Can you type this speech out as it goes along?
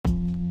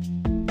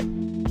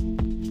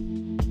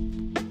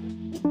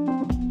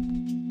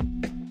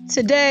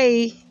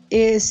Today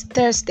is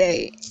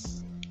Thursday.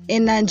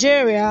 In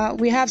Nigeria,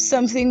 we have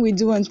something we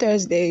do on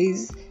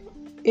Thursdays.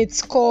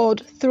 It's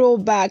called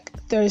Throwback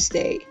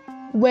Thursday,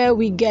 where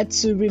we get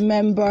to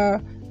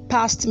remember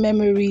past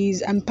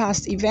memories and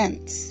past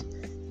events.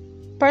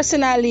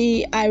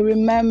 Personally, I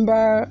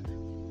remember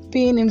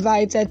being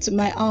invited to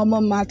my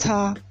alma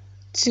mater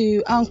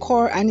to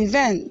anchor an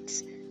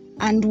event,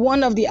 and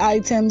one of the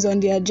items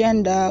on the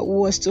agenda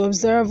was to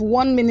observe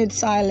 1 minute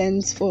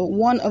silence for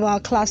one of our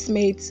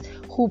classmates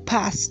who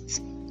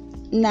passed.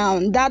 Now,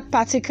 that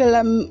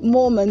particular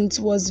moment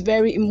was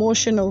very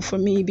emotional for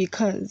me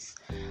because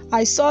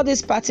I saw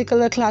this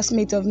particular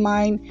classmate of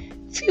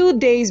mine few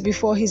days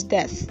before his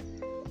death.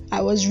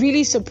 I was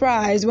really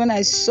surprised when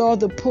I saw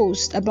the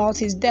post about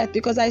his death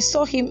because I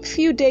saw him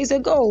few days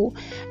ago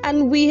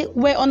and we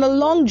were on a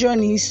long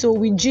journey, so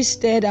we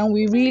gisted and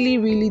we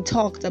really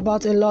talked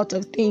about a lot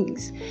of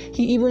things.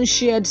 He even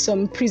shared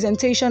some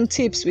presentation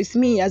tips with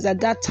me as at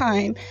that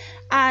time,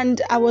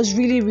 and I was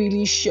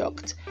really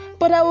shocked.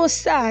 But I was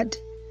sad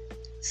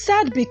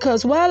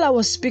because while I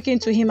was speaking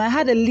to him, I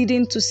had a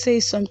leading to say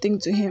something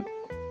to him,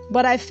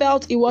 but I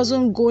felt it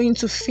wasn't going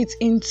to fit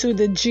into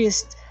the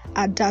gist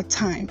at that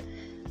time.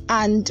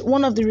 And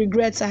one of the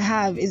regrets I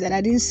have is that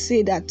I didn't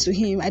say that to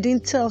him. I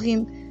didn't tell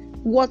him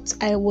what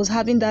I was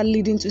having that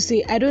leading to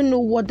say. I don't know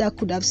what that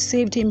could have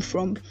saved him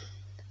from.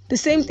 The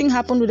same thing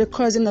happened with a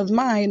cousin of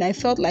mine. I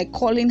felt like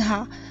calling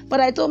her, but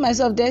I told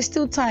myself there's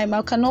still time.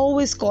 I can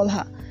always call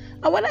her.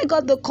 And when I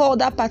got the call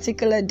that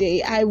particular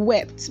day, I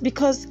wept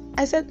because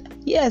I said,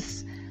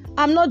 yes,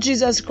 I'm not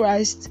Jesus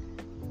Christ,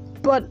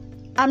 but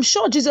I'm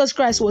sure Jesus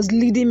Christ was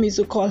leading me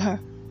to call her.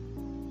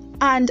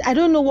 And I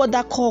don't know what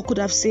that call could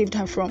have saved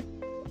her from.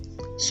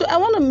 So I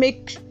want to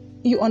make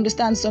you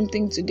understand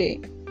something today.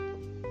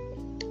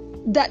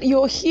 That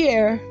you're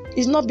here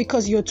is not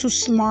because you're too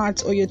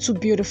smart or you're too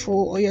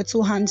beautiful or you're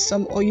too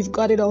handsome or you've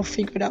got it all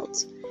figured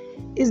out.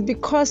 It's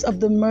because of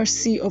the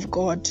mercy of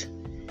God.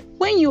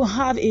 When you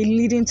have a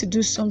leading to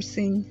do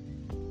something,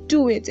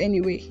 do it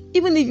anyway.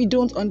 Even if you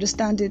don't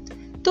understand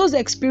it. Those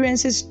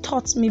experiences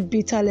taught me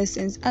bitter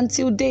lessons.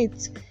 Until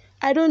date,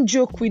 I don't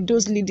joke with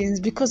those leadings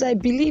because I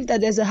believe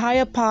that there's a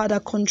higher power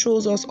that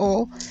controls us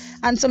all.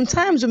 And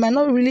sometimes we might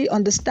not really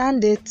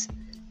understand it,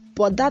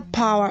 but that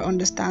power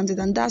understands it,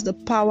 and that's the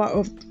power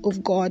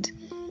of God.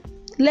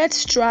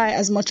 Let's try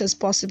as much as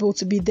possible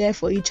to be there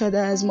for each other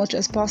as much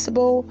as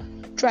possible.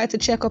 Try to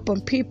check up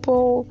on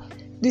people.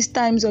 These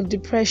times of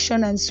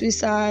depression and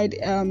suicide,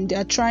 they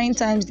are trying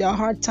times, they are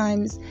hard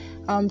times.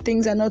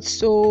 Things are not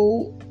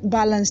so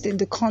balanced in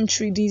the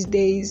country these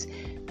days.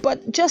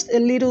 But just a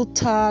little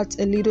touch,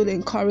 a little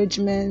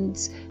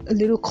encouragement, a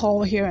little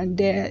call here and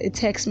there, a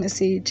text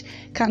message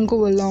can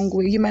go a long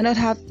way. You might not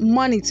have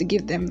money to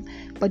give them,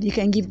 but you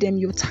can give them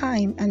your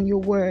time and your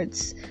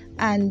words,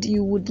 and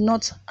you would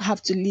not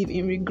have to live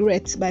in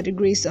regret by the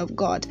grace of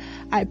God.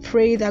 I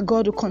pray that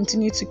God will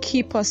continue to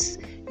keep us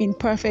in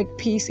perfect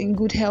peace, in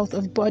good health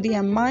of body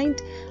and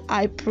mind.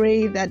 I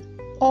pray that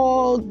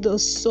all the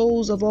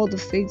souls of all the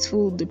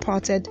faithful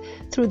departed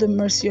through the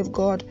mercy of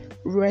God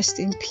rest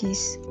in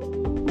peace.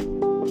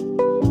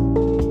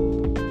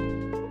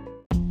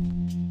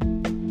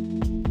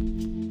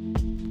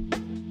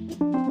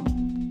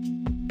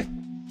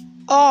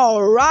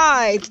 All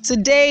right,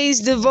 today's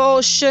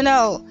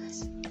devotional.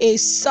 A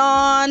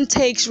son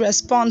takes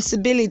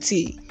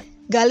responsibility.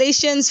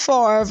 Galatians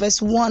 4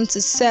 verse 1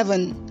 to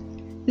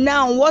 7.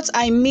 Now, what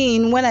I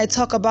mean when I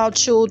talk about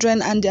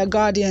children and their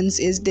guardians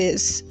is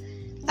this.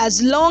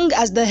 As long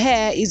as the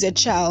heir is a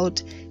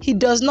child, he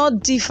does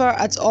not differ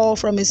at all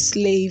from a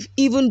slave,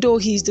 even though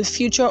he is the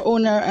future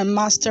owner and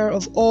master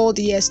of all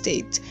the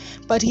estate.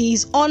 But he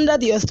is under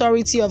the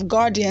authority of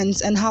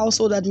guardians and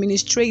household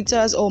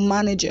administrators or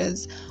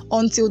managers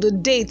until the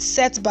date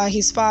set by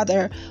his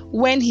father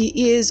when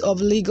he is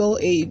of legal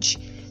age.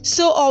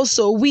 So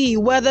also we,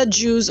 whether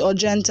Jews or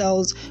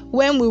Gentiles,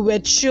 when we were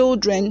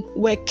children,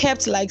 were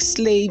kept like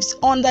slaves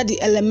under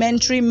the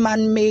elementary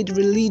man-made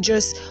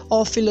religious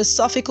or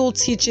philosophical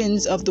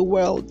teachings of the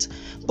world.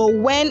 But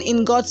when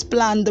in God's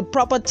plan the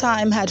proper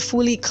time had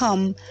fully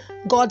come,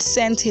 God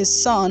sent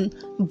his Son,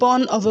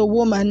 born of a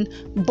woman,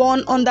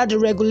 born under the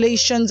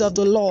regulations of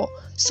the law,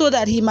 so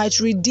that he might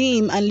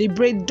redeem and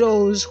liberate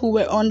those who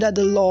were under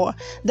the law,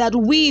 that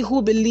we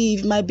who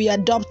believe might be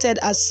adopted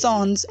as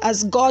sons,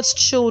 as God's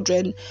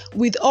children,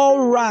 with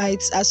all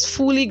rights as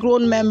fully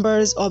grown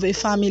members of a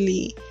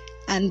family.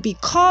 And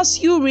because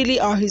you really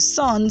are his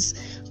sons,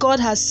 God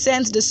has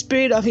sent the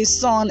Spirit of his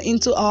Son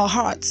into our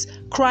hearts,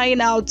 crying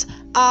out,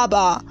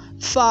 Abba,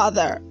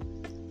 Father.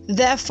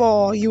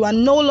 Therefore, you are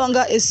no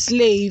longer a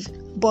slave,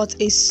 but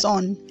a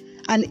son.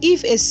 And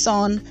if a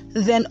son,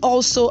 then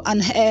also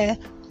an heir,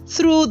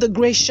 through the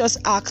gracious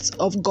act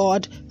of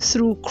God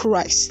through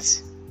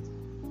Christ.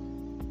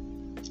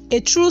 A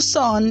true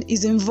son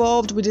is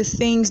involved with the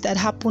things that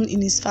happen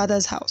in his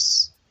father's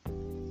house.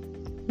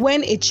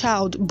 When a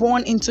child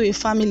born into a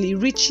family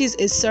reaches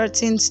a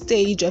certain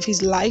stage of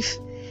his life,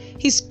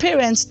 his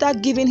parents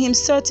start giving him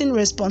certain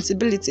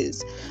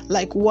responsibilities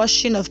like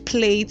washing of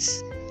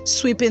plates,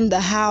 sweeping the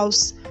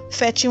house,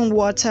 fetching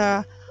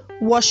water,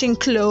 washing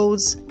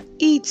clothes,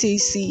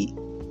 etc.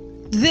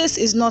 This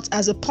is not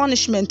as a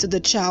punishment to the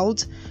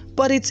child,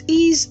 but it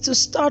is to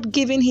start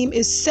giving him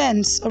a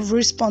sense of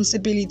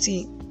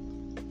responsibility.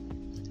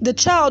 The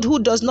child who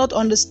does not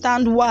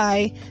understand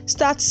why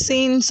starts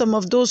seeing some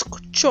of those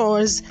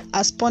chores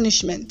as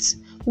punishment,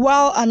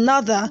 while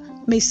another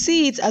may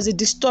see it as a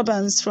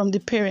disturbance from the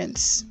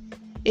parents.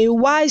 A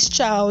wise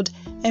child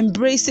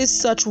embraces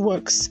such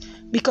works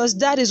because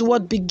that is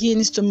what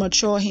begins to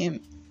mature him.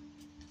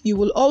 You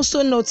will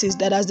also notice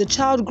that as the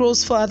child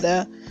grows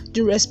further,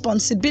 the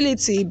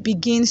responsibility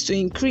begins to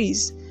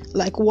increase,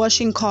 like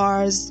washing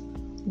cars,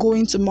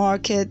 going to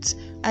market,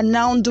 and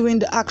now doing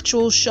the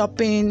actual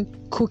shopping,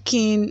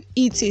 cooking,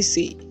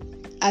 etc.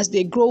 As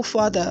they grow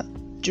further,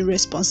 the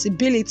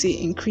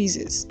responsibility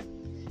increases.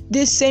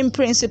 This same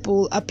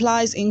principle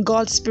applies in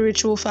God's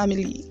spiritual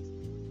family.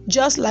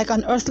 Just like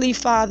an earthly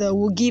father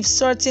will give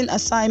certain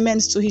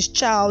assignments to his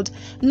child,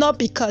 not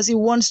because he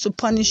wants to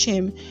punish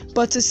him,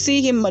 but to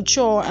see him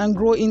mature and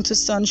grow into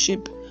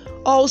sonship.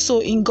 Also,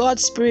 in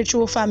God's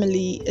spiritual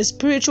family, a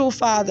spiritual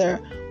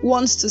father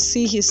wants to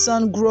see his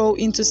son grow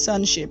into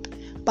sonship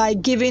by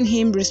giving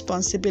him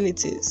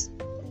responsibilities.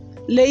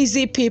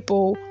 Lazy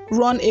people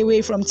run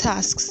away from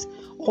tasks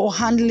or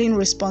handling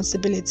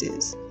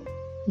responsibilities.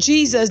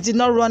 Jesus did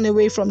not run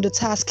away from the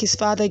task his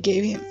father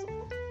gave him.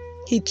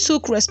 He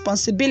took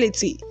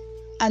responsibility,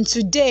 and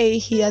today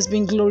he has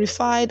been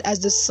glorified as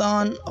the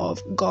Son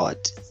of God.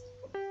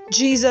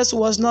 Jesus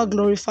was not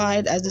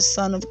glorified as the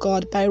Son of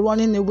God by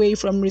running away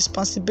from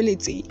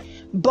responsibility,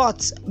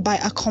 but by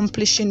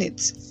accomplishing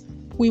it.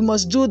 We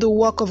must do the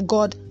work of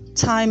God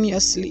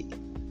timelessly.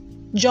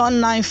 John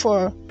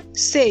 9:4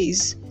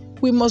 says,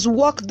 "We must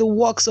walk the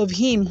works of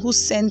him who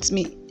sent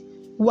me,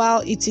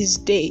 while it is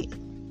day.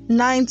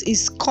 Night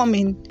is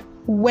coming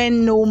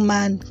when no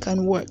man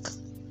can work."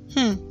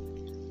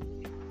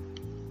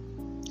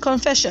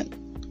 Confession.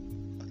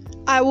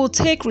 I will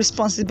take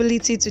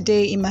responsibility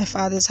today in my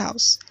Father's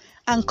house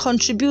and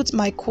contribute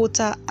my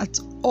quota at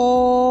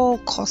all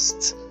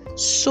costs.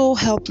 So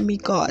help me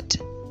God.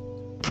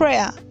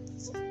 Prayer.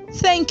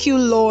 Thank you,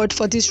 Lord,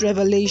 for this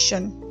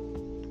revelation.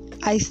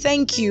 I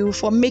thank you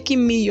for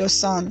making me your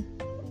son.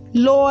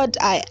 Lord,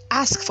 I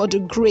ask for the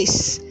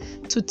grace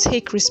to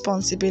take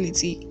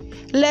responsibility.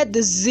 Let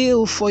the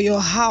zeal for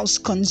your house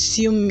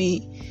consume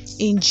me.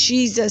 In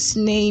Jesus'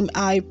 name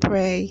I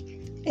pray.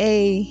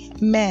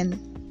 Amen.